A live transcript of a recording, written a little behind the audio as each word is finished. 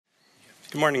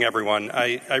Good morning, everyone.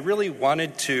 I really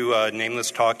wanted to name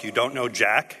this talk You Don't Know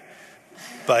JAK,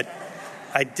 but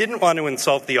I didn't want to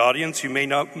insult the audience. You may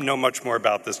not know much more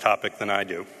about this topic than I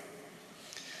do.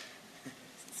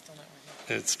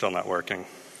 It's still not working.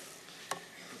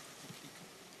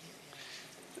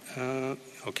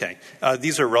 Okay.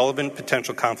 These are relevant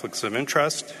potential conflicts of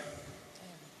interest.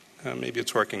 Maybe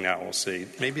it's working now. We'll see.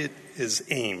 Maybe it is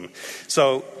AIM.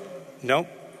 So, no?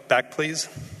 Back, please.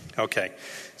 Okay.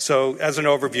 So as an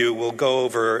overview, we'll go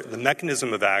over the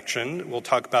mechanism of action. We'll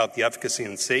talk about the efficacy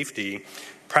and safety,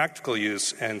 practical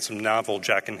use, and some novel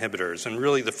JAK inhibitors. And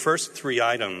really the first three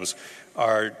items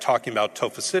are talking about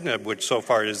tofacitinib, which so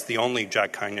far is the only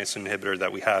JAK kinase inhibitor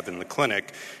that we have in the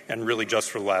clinic, and really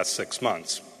just for the last 6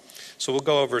 months. So we'll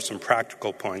go over some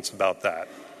practical points about that.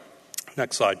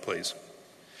 Next slide, please.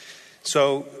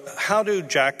 So how do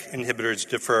JAK inhibitors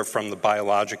differ from the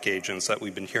biologic agents that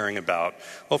we've been hearing about?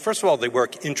 Well, first of all, they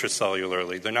work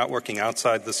intracellularly. They're not working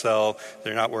outside the cell.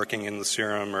 They're not working in the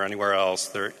serum or anywhere else.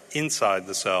 They're inside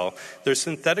the cell. They're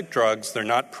synthetic drugs. They're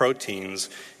not proteins.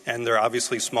 And they're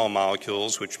obviously small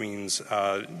molecules, which means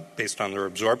based on their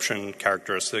absorption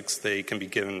characteristics, they can be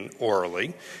given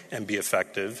orally and be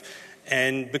effective.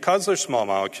 And because they're small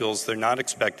molecules, they're not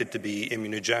expected to be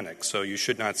immunogenic, so you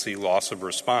should not see loss of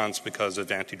response because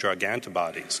of anti-drug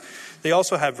antibodies. They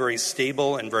also have very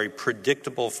stable and very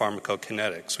predictable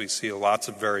pharmacokinetics. We see lots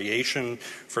of variation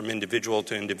from individual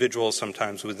to individual,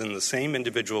 sometimes within the same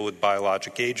individual with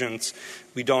biologic agents.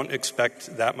 We don't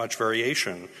expect that much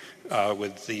variation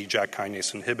with the JAK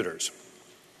kinase inhibitors.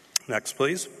 Next,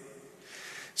 please.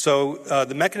 So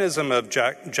the mechanism of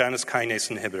Janus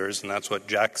kinase inhibitors, and that's what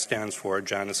JAK stands for,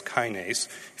 Janus kinase,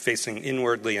 facing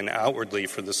inwardly and outwardly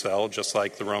for the cell, just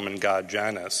like the Roman god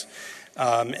Janus.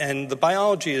 And the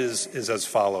biology is as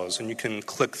follows, and you can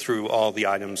click through all the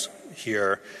items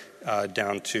here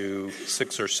down to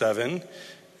 6 or 7,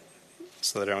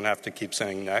 so that I don't have to keep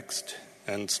saying next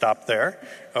and stop there.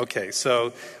 Okay,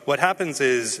 so what happens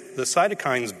is the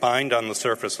cytokines bind on the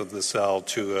surface of the cell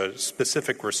to a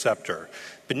specific receptor.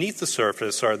 Beneath the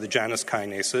surface are the Janus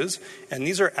kinases, and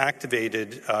these are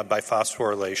activated by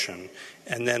phosphorylation.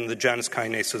 And then the Janus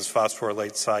kinases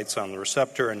phosphorylate sites on the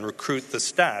receptor and recruit the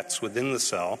STATs within the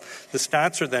cell. The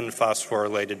STATs are then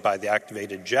phosphorylated by the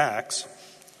activated JAKs.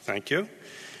 Thank you.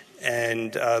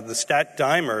 And the STAT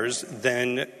dimers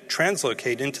then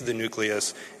translocate into the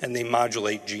nucleus and they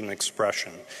modulate gene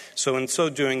expression. So in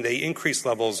so doing, they increase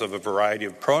levels of a variety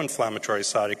of pro-inflammatory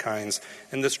cytokines,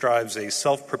 and this drives a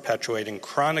self-perpetuating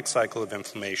chronic cycle of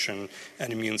inflammation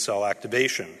and immune cell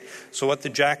activation. So what the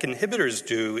JAK inhibitors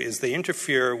do is they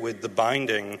interfere with the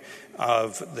binding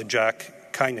of the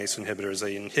JAK kinase inhibitors.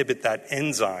 They inhibit that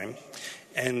enzyme,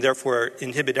 and therefore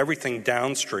inhibit everything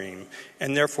downstream,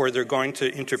 and therefore they're going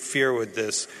to interfere with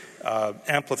this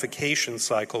amplification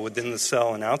cycle within the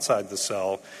cell and outside the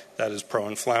cell that is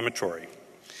pro-inflammatory.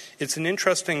 It's an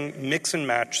interesting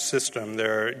mix-and-match system.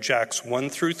 There are JAKs 1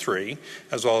 through 3,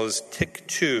 as well as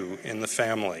TYK2 in the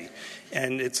family,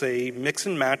 and it's a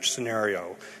mix-and-match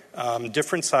scenario.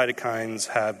 Different cytokines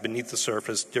have beneath the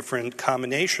surface different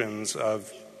combinations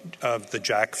of the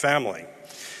JAK family.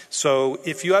 So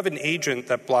if you have an agent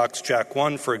that blocks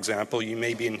JAK1, for example, you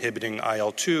may be inhibiting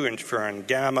IL-2, interferon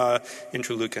gamma,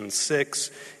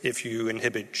 interleukin-6. If you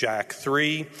inhibit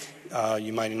JAK3,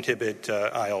 you might inhibit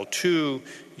IL-2,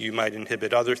 you might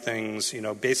inhibit other things.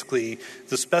 Basically,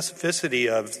 the specificity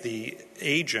of the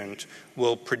agent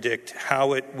will predict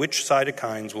which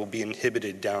cytokines will be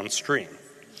inhibited downstream.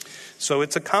 So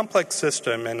it's a complex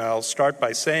system, and I'll start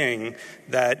by saying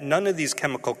that none of these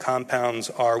chemical compounds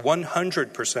are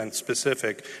 100%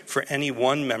 specific for any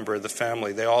one member of the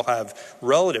family. They all have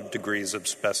relative degrees of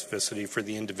specificity for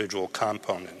the individual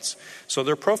components. So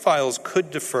their profiles could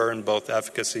differ in both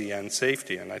efficacy and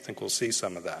safety, and I think we'll see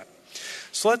some of that.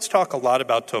 So let's talk a lot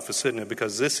about tofacitinib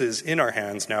because this is in our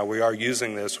hands now. We are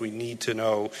using this. We need to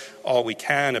know all we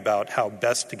can about how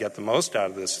best to get the most out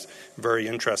of this very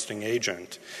interesting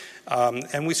agent.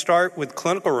 And we start with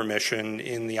clinical remission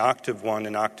in the OCTAVE-1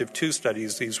 and OCTAVE-2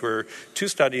 studies. These were 2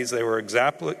 studies. They were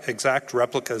exact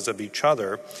replicas of each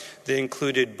other. They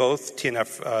included both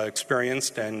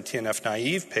TNF-experienced and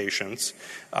TNF-naive patients.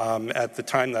 At the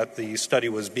time that the study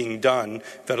was being done,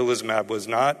 vedolizumab was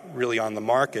not really on the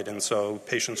market, and so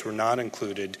patients were not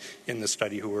included in the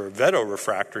study who were vedo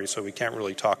refractory, so we can't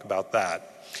really talk about that.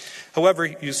 However,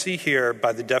 you see here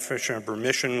by the definition of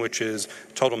remission, which is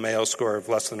total Mayo score of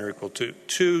less than or equal to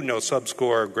 2, no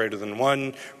subscore greater than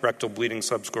 1, rectal bleeding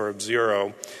subscore of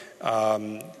 0.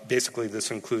 Basically, this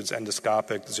includes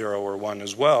endoscopic 0 or 1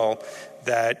 as well,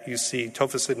 that you see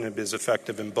tofacitinib is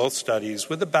effective in both studies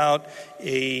with about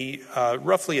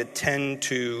roughly a 10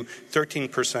 to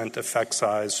 13% effect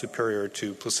size superior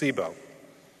to placebo.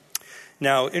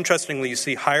 Now, interestingly, you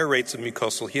see higher rates of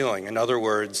mucosal healing. In other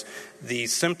words, the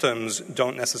symptoms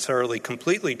don't necessarily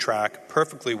completely track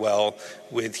perfectly well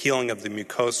with healing of the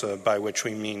mucosa, by which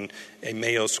we mean a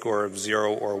Mayo score of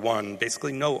 0 or 1.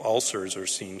 Basically, no ulcers are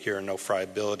seen here, no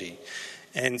friability.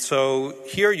 And so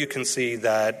here you can see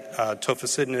that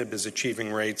tofacitinib is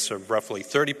achieving rates of roughly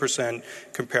 30%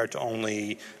 compared to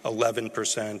only 11%,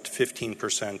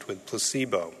 15% with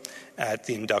placebo at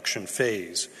the induction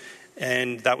phase.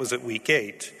 And that was at week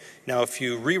 8. Now, if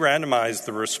you re-randomize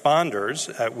the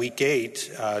responders at week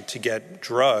 8 to get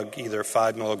drug, either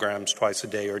 5 milligrams twice a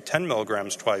day or 10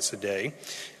 milligrams twice a day,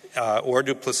 or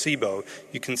to placebo,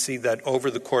 you can see that over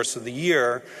the course of the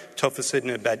year,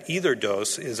 tofacitinib at either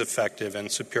dose is effective and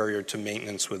superior to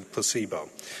maintenance with placebo.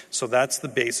 So that's the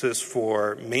basis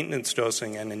for maintenance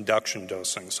dosing and induction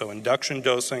dosing. So induction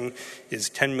dosing is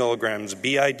 10 milligrams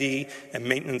BID, and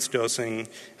maintenance dosing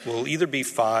will either be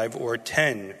 5 or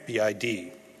 10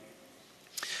 BID.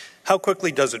 How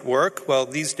quickly does it work? Well,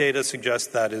 these data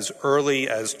suggest that as early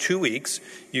as 2 weeks,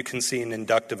 you can see an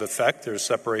inductive effect. There's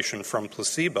separation from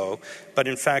placebo. But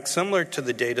in fact, similar to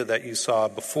the data that you saw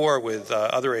before with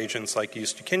other agents like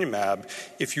ustekinumab,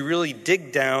 if you really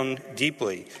dig down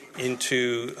deeply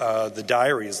into the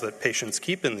diaries that patients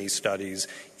keep in these studies,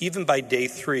 even by day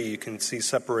 3, you can see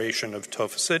separation of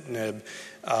tofacitinib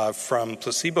from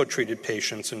placebo-treated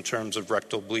patients in terms of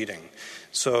rectal bleeding.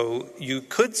 So you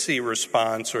could see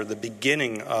response or the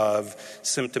beginning of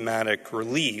symptomatic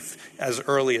relief as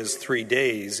early as 3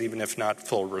 days, even if not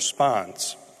full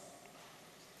response.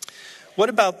 What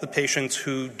about the patients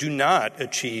who do not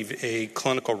achieve a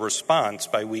clinical response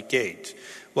by week 8?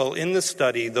 Well, in the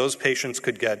study, those patients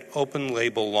could get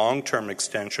open-label long-term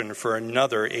extension for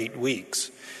another 8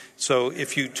 weeks. So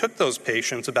if you took those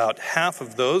patients, about half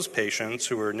of those patients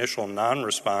who were initial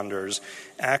non-responders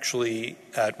actually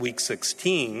at week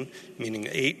 16, meaning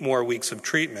 8 more weeks of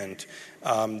treatment,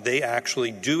 they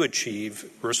actually do achieve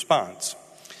response.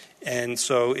 And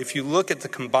so if you look at the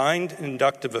combined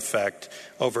inductive effect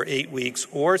over 8 weeks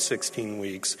or 16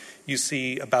 weeks, you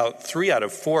see about 3 out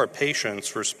of 4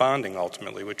 patients responding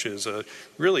ultimately, which is a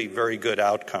really very good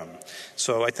outcome.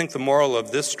 So I think the moral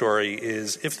of this story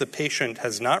is if the patient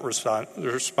has not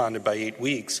responded by 8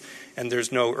 weeks and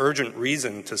there's no urgent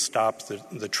reason to stop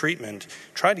the treatment,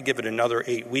 try to give it another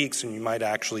 8 weeks and you might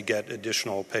actually get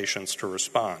additional patients to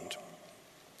respond.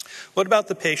 What about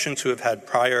the patients who have had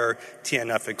prior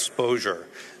TNF exposure?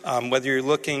 Whether you're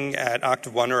looking at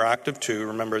Octave 1 or Octave 2,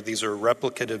 remember these are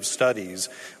replicative studies,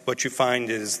 what you find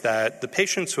is that the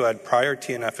patients who had prior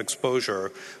TNF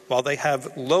exposure, while they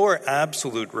have lower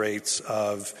absolute rates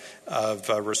of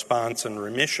response and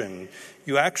remission,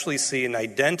 you actually see an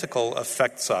identical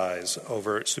effect size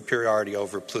over superiority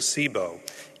over placebo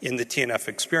in the TNF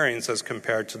experience as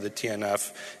compared to the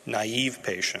TNF naive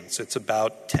patients. It's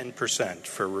about 10%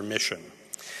 for remission.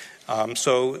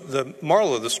 So the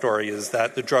moral of the story is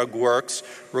that the drug works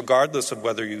regardless of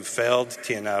whether you failed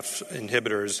TNF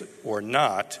inhibitors or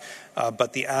not,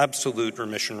 but the absolute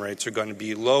remission rates are going to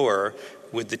be lower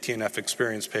with the TNF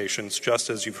experienced patients, just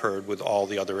as you've heard with all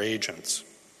the other agents.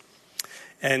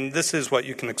 And this is what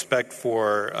you can expect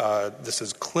for, this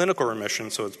is clinical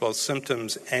remission, so it's both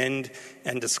symptoms and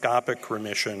endoscopic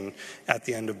remission at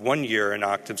the end of 1 year in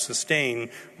Octave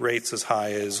Sustain, rates as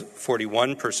high as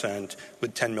 41%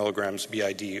 with 10 milligrams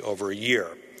BID over a year.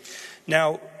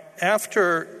 Now,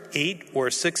 after 8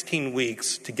 or 16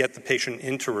 weeks to get the patient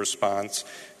into response,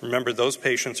 remember those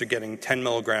patients are getting 10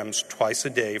 milligrams twice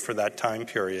a day for that time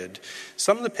period.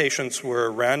 Some of the patients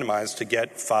were randomized to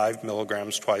get 5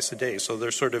 milligrams twice a day, so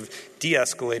they're sort of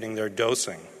de-escalating their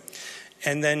dosing.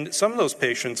 And then some of those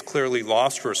patients clearly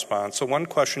lost response. So one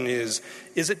question is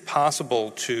it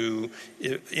possible to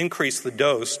increase the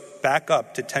dose back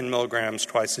up to 10 milligrams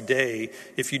twice a day?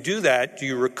 If you do that, do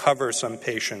you recover some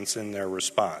patients in their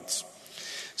response?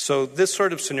 So this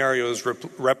sort of scenario is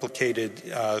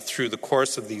replicated through the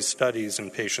course of these studies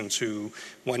in patients who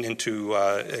went into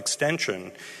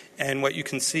extension. And what you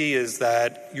can see is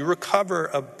that you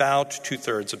recover about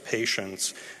 2/3 of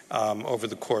patients over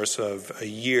the course of a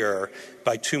year.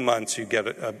 By 2 months, you get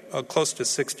close to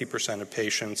 60% of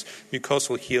patients,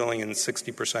 mucosal healing in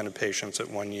 60% of patients at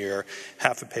 1 year,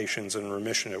 half of patients in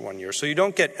remission at 1 year. So you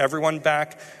don't get everyone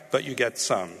back, but you get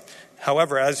some.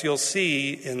 However, as you'll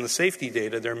see in the safety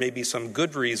data, there may be some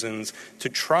good reasons to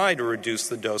try to reduce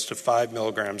the dose to 5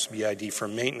 milligrams BID for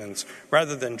maintenance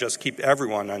rather than just keep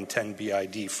everyone on 10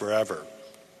 BID forever.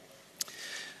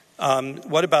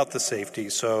 What about the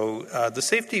safety? So the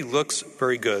safety looks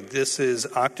very good. This is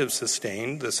octave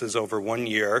sustained. This is over 1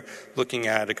 year, looking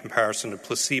at a comparison of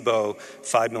placebo,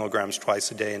 5 milligrams twice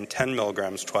a day and 10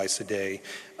 milligrams twice a day.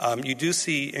 You do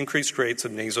see increased rates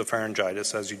of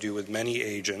nasopharyngitis, as you do with many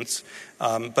agents.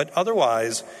 But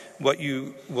otherwise, what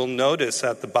you will notice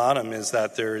at the bottom is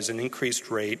that there is an increased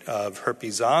rate of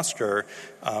herpes zoster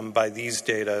by these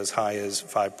data as high as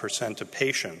 5% of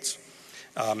patients.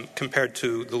 Compared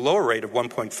to the lower rate of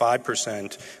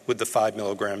 1.5% with the 5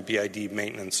 milligram BID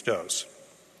maintenance dose.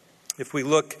 If we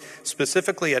look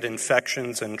specifically at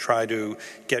infections and try to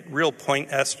get real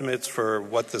point estimates for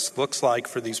what this looks like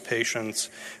for these patients,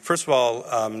 first of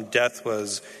all, death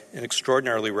was an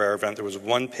extraordinarily rare event. There was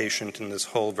one patient in this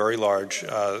whole very large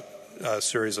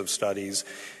series of studies.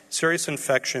 Serious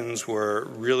infections were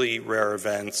really rare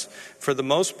events. For the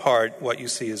most part, what you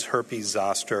see is herpes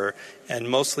zoster, and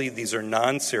mostly these are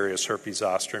non-serious herpes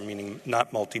zoster, meaning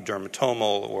not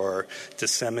multidermatomal or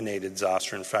disseminated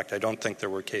zoster. In fact, I don't think there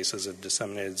were cases of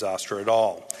disseminated zoster at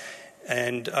all.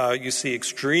 And you see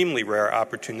extremely rare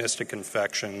opportunistic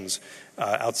infections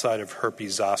outside of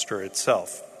herpes zoster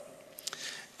itself.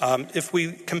 If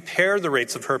we compare the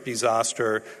rates of herpes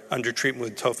zoster under treatment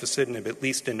with tofacitinib, at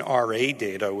least in RA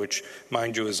data, which,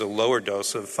 mind you, is a lower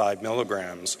dose of 5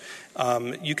 milligrams,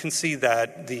 you can see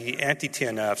that the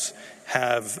anti-TNFs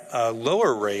have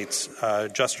lower rates,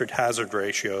 adjusted hazard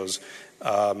ratios,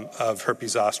 of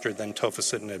herpes zoster than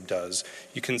tofacitinib does.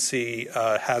 You can see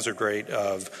a hazard rate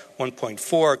of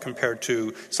 1.4 compared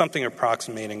to something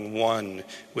approximating 1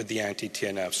 with the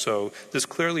anti-TNF. So this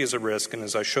clearly is a risk, and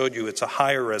as I showed you, it's a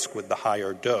higher risk with the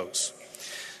higher dose.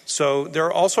 So there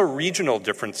are also regional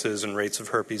differences in rates of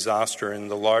herpes zoster. In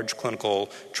the large clinical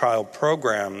trial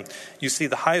program, you see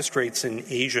the highest rates in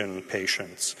Asian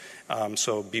patients,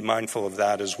 so be mindful of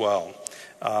that as well.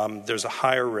 There's a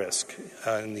higher risk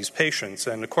in these patients.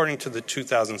 And according to the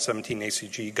 2017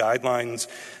 ACG guidelines,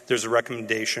 there's a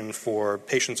recommendation for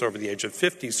patients over the age of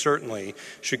 50 certainly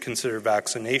should consider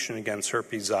vaccination against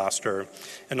herpes zoster,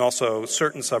 and also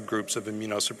certain subgroups of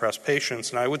immunosuppressed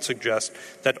patients. And I would suggest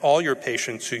that all your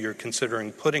patients who you're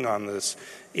considering putting on this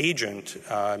agent,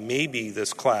 maybe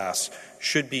this class,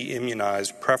 should be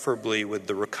immunized, preferably with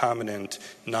the recombinant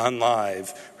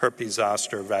non-live herpes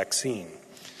zoster vaccine.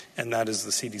 And that is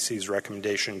the CDC's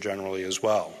recommendation generally as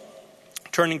well.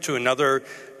 Turning to another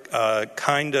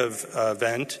kind of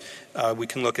event, we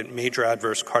can look at major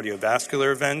adverse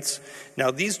cardiovascular events. Now,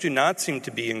 these do not seem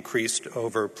to be increased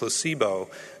over placebo,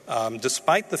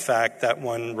 despite the fact that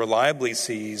one reliably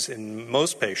sees in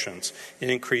most patients an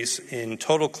increase in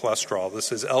total cholesterol.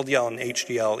 This is LDL and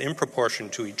HDL in proportion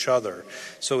to each other.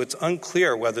 So it's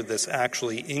unclear whether this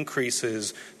actually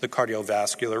increases the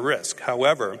cardiovascular risk.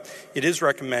 However, it is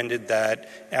recommended that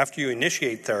after you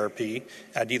initiate therapy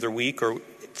at either week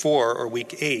 4 or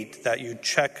week 8, that you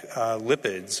check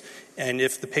lipids, and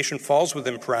if the patient falls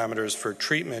within parameters for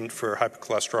treatment for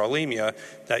hypercholesterolemia,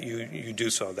 that you do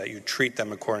so, that you treat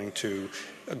them according to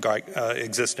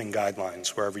existing guidelines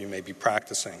wherever you may be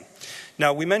practicing.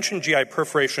 Now, we mentioned GI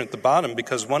perforation at the bottom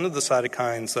because one of the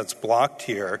cytokines that's blocked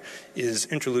here is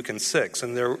interleukin-6,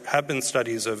 and there have been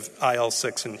studies of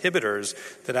IL-6 inhibitors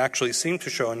that actually seem to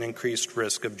show an increased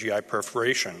risk of GI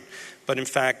perforation. But in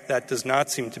fact, that does not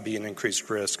seem to be an increased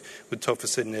risk with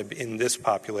tofacitinib in this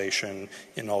population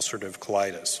in ulcerative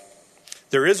colitis.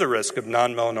 There is a risk of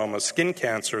non-melanoma skin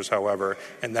cancers, however,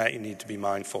 and that you need to be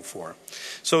mindful for.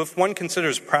 So if one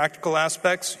considers practical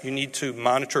aspects, you need to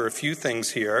monitor a few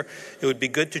things here. It would be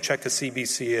good to check a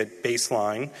CBC at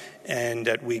baseline and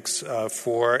at weeks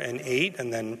 4 and 8,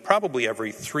 and then probably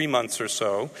every 3 months or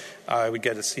so, I would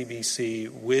get a CBC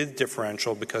with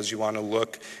differential because you want to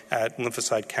look at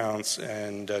lymphocyte counts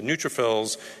and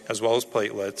neutrophils as well as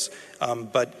platelets.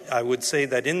 But I would say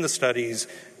that in the studies,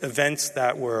 events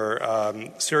that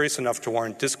were serious enough to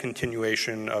warrant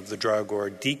discontinuation of the drug or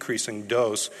decreasing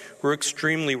dose were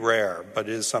extremely rare, but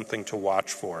it is something to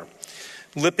watch for.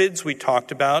 Lipids we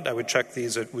talked about. I would check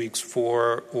these at weeks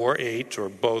 4 or 8, or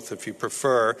both if you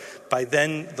prefer. By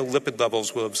then, the lipid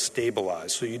levels will have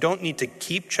stabilized. So you don't need to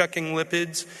keep checking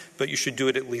lipids, but you should do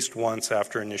it at least once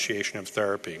after initiation of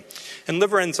therapy. And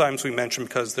liver enzymes we mentioned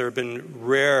because there have been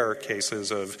rare cases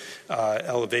of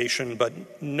elevation, but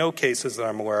no cases that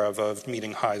I'm aware of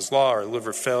meeting Hy's law or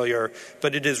liver failure,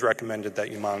 but it is recommended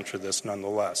that you monitor this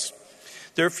nonetheless.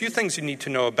 There are a few things you need to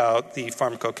know about the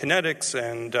pharmacokinetics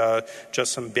and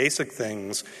just some basic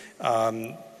things.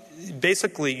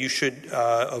 basically, you should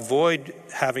avoid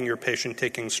having your patient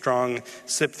taking strong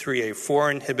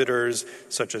CYP3A4 inhibitors,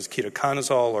 such as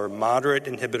ketoconazole, or moderate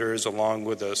inhibitors, along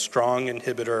with a strong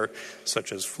inhibitor,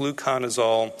 such as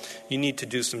fluconazole. You need to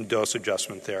do some dose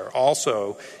adjustment there.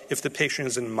 Also, if the patient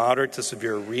is in moderate to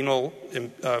severe renal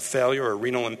failure or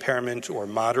renal impairment or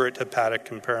moderate hepatic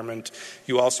impairment,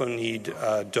 you also need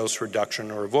dose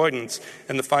reduction or avoidance.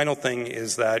 And the final thing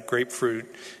is that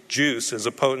grapefruit juice is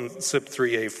a potent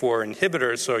CYP3A4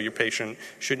 inhibitor, so your patient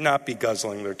should not be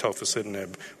guzzling their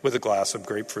tofacitinib with a glass of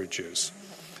grapefruit juice.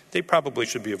 They probably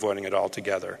should be avoiding it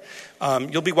altogether.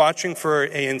 You'll be watching for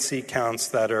ANC counts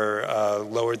that are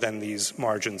lower than these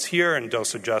margins here and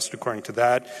dose adjust according to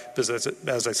that, because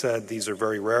as I said, these are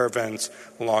very rare events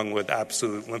along with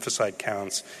absolute lymphocyte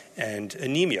counts and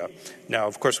anemia. Now,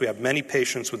 of course, we have many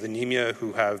patients with anemia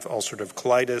who have ulcerative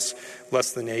colitis.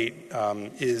 Less than 8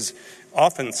 is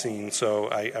often seen, so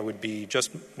I would be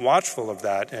just watchful of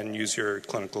that and use your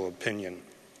clinical opinion.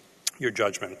 Your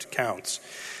judgment counts.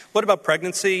 What about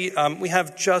pregnancy? We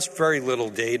have just very little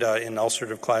data in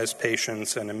ulcerative colitis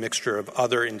patients and a mixture of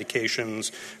other indications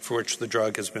for which the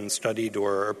drug has been studied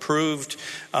or approved.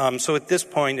 So at this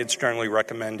point, it's generally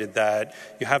recommended that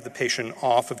you have the patient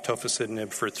off of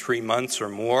tofacitinib for 3 months or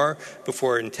more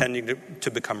before intending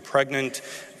to become pregnant.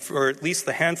 For at least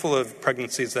the handful of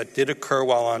pregnancies that did occur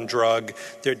while on drug,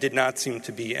 there did not seem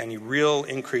to be any real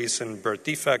increase in birth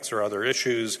defects or other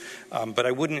issues, but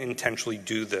I wouldn't intentionally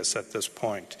do this at this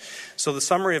point. So the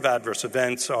summary of adverse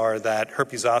events are that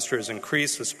herpes zoster is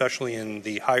increased, especially in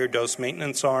the higher dose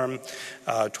maintenance arm,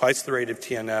 twice the rate of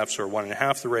TNFs or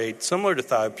 1.5 the rate, similar to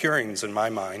thiopurines in my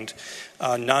mind.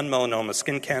 Non-melanoma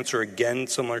skin cancer, again,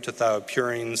 similar to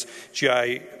thiopurines.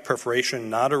 GI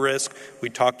perforation, not a risk. We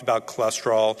talked about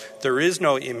cholesterol. There is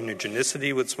no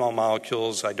immunogenicity with small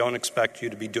molecules. I don't expect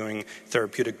you to be doing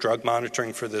therapeutic drug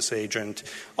monitoring for this agent.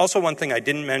 Also, one thing I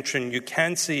didn't mention, you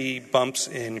can see bumps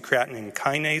in creatinine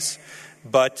kinase,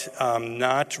 but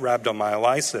not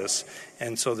rhabdomyolysis,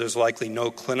 and so there's likely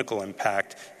no clinical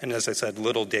impact, and as I said,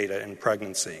 little data in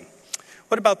pregnancy.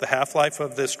 What about the half-life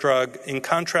of this drug? In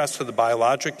contrast to the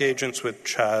biologic agents,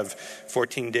 which have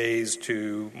 14 days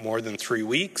to more than 3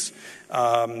 weeks,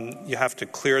 you have to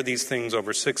clear these things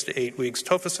over 6 to 8 weeks.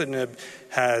 Tofacitinib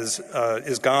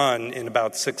is gone in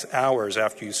about 6 hours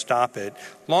after you stop it,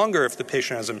 longer if the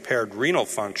patient has impaired renal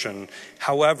function.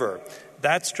 However,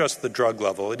 that's just the drug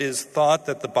level. It is thought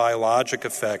that the biologic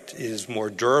effect is more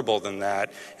durable than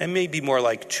that and may be more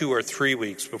like 2 or 3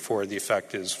 weeks before the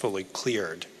effect is fully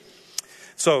cleared.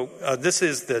 So this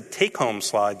is the take-home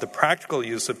slide, the practical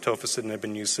use of tofacitinib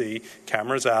in UC.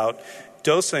 Cameras out.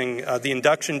 Dosing, the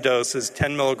induction dose is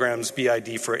 10 milligrams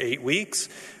BID for 8 weeks.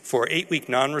 For 8-week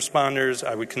non-responders,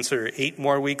 I would consider 8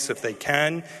 more weeks if they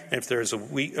can. And if there's a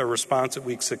response at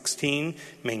week 16,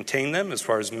 maintain them. As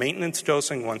far as maintenance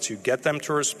dosing, once you get them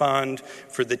to respond.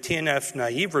 For the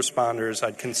TNF-naive responders,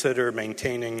 I'd consider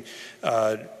maintaining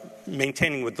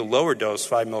with the lower dose,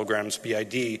 5 milligrams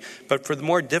BID. But for the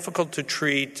more difficult to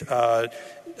treat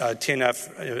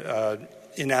TNF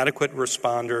inadequate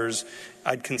responders,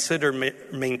 I'd consider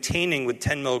maintaining with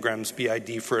 10 milligrams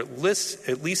BID for at least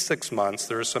 6 months.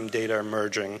 There is some data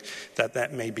emerging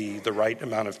that may be the right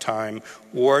amount of time,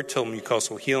 or till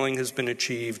mucosal healing has been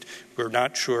achieved. We're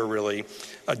not sure, really.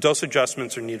 Dose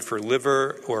adjustments are needed for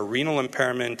liver or renal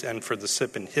impairment and for the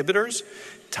CYP inhibitors.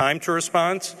 Time to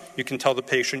response, you can tell the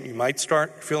patient you might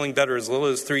start feeling better as little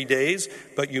as 3 days,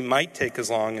 but you might take as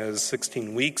long as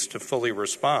 16 weeks to fully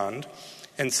respond.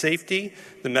 And safety,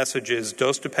 the message is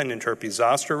dose-dependent herpes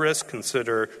zoster risk.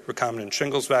 Consider recombinant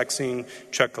shingles vaccine.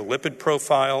 Check a lipid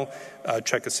profile.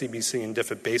 Check a CBC and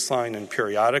DIF at baseline and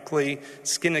periodically.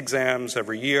 Skin exams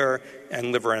every year,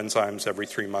 and liver enzymes every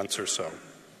 3 months or so.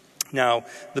 Now,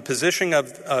 the positioning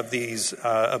of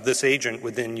this agent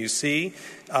within UC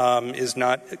is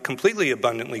not completely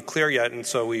abundantly clear yet, and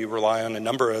so we rely on a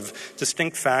number of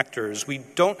distinct factors. We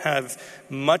don't have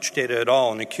much data at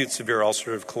all in acute severe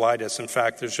ulcerative colitis. In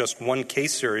fact, there's just one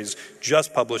case series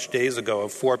just published days ago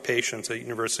of 4 patients at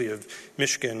University of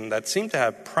Michigan that seem to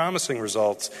have promising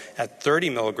results at 30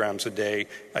 milligrams a day.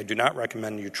 I do not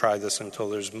recommend you try this until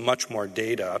there's much more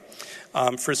data.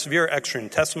 For severe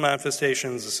extraintestinal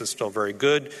manifestations, this is still very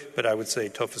good, but I would say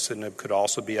tofacitinib could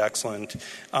also be excellent.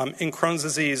 In Crohn's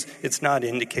disease, it's not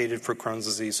indicated for Crohn's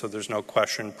disease, so there's no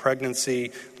question.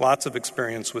 Pregnancy, lots of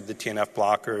experience with the TNF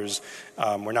blockers.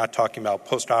 We're not talking about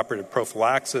postoperative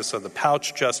prophylaxis of the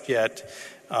pouch just yet.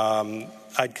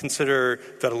 I'd consider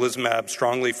vedolizumab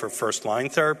strongly for first-line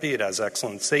therapy. It has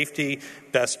excellent safety,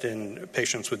 best in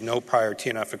patients with no prior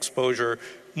TNF exposure.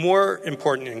 More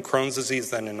important in Crohn's disease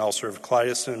than in ulcerative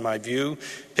colitis, in my view.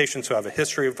 Patients who have a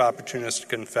history of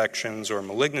opportunistic infections or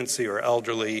malignancy or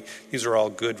elderly, these are all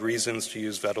good reasons to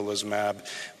use vedolizumab.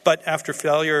 But after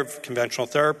failure of conventional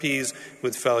therapies,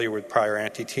 with failure with prior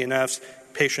anti-TNFs,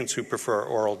 patients who prefer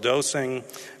oral dosing.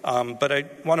 But I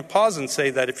want to pause and say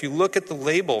that if you look at the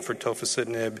label for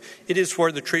tofacitinib, it is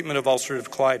for the treatment of ulcerative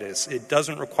colitis. It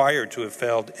doesn't require to have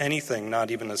failed anything,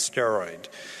 not even a steroid.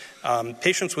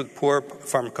 Patients with poor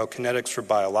pharmacokinetics for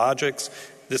biologics,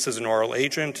 this is an oral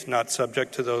agent, not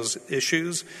subject to those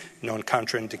issues, known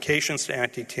contraindications to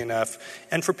anti-TNF.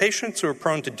 And for patients who are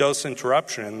prone to dose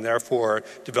interruption and therefore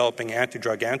developing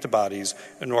anti-drug antibodies,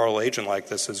 an oral agent like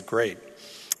this is great.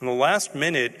 In the last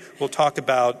minute, we'll talk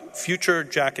about future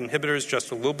JAK inhibitors, just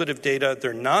a little bit of data.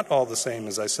 They're not all the same,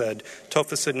 as I said.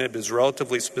 Tofacitinib is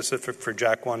relatively specific for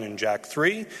JAK1 and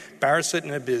JAK3.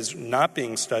 Baricitinib is not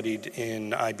being studied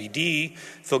in IBD.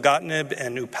 Filgotinib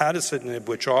and upadacitinib,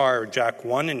 which are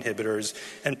JAK1 inhibitors.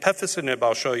 And pefacitinib,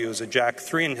 I'll show you, is a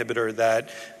JAK3 inhibitor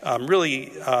that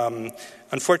really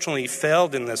unfortunately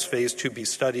failed in this phase 2b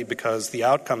study because the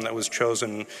outcome that was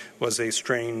chosen was a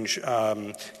strange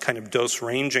kind of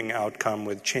dose-ranging outcome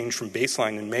with change from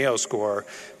baseline in Mayo score.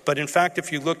 But in fact,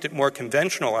 if you looked at more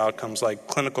conventional outcomes like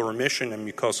clinical remission and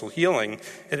mucosal healing,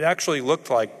 it actually looked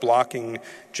like blocking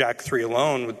JAK3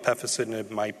 alone with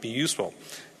pefacitinib might be useful.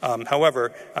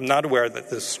 However, I'm not aware that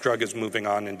this drug is moving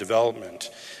on in development.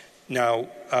 Now,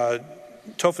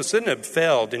 tofacitinib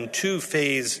failed in 2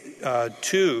 phase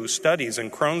 2 studies in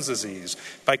Crohn's disease.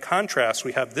 By contrast,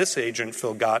 we have this agent,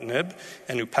 filgotinib,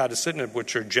 and upadacitinib,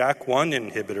 which are JAK1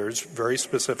 inhibitors, very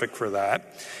specific for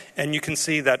that. And you can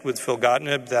see that with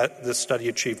filgotinib, that this study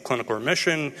achieved clinical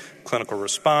remission, clinical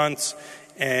response,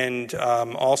 and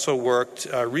also worked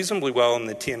reasonably well in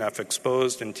the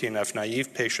TNF-exposed and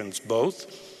TNF-naive patients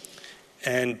both.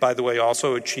 And, by the way,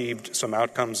 also achieved some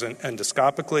outcomes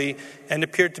endoscopically and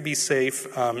appeared to be safe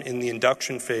in the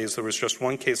induction phase. There was just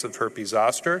 1 case of herpes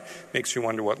zoster. Makes you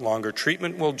wonder what longer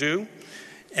treatment will do.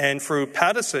 And for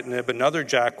upadacitinib, another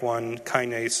JAK1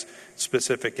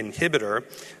 kinase-specific inhibitor,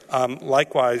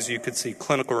 likewise, you could see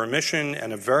clinical remission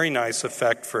and a very nice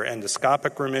effect for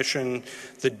endoscopic remission.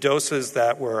 The doses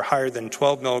that were higher than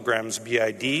 12 milligrams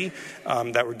BID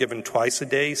that were given twice a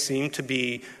day seemed to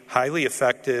be highly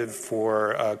effective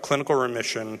for clinical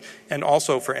remission and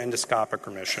also for endoscopic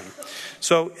remission.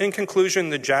 So in conclusion,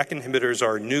 the JAK inhibitors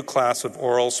are a new class of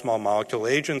oral small molecule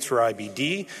agents for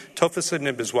IBD.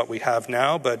 Tofacitinib is what we have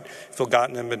now, but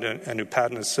filgotinib and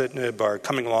upadacitinib are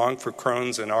coming along for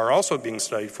Crohn's and are also being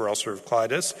studied for ulcerative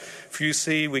colitis. For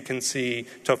UC, we can see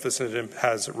tofacitinib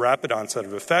has rapid onset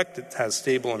of effect. It has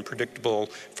stable and predictable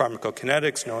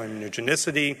pharmacokinetics, no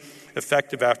immunogenicity,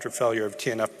 effective after failure of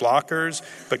TNF blockers,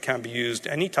 but can be used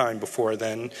anytime before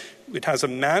then. It has a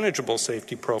manageable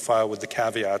safety profile with the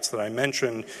caveats that I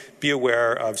mentioned. Be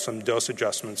aware of some dose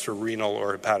adjustments for renal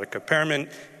or hepatic impairment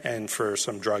and for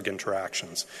some drug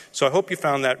interactions. So I hope you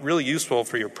found that really useful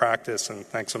for your practice, and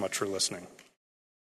thanks so much for listening.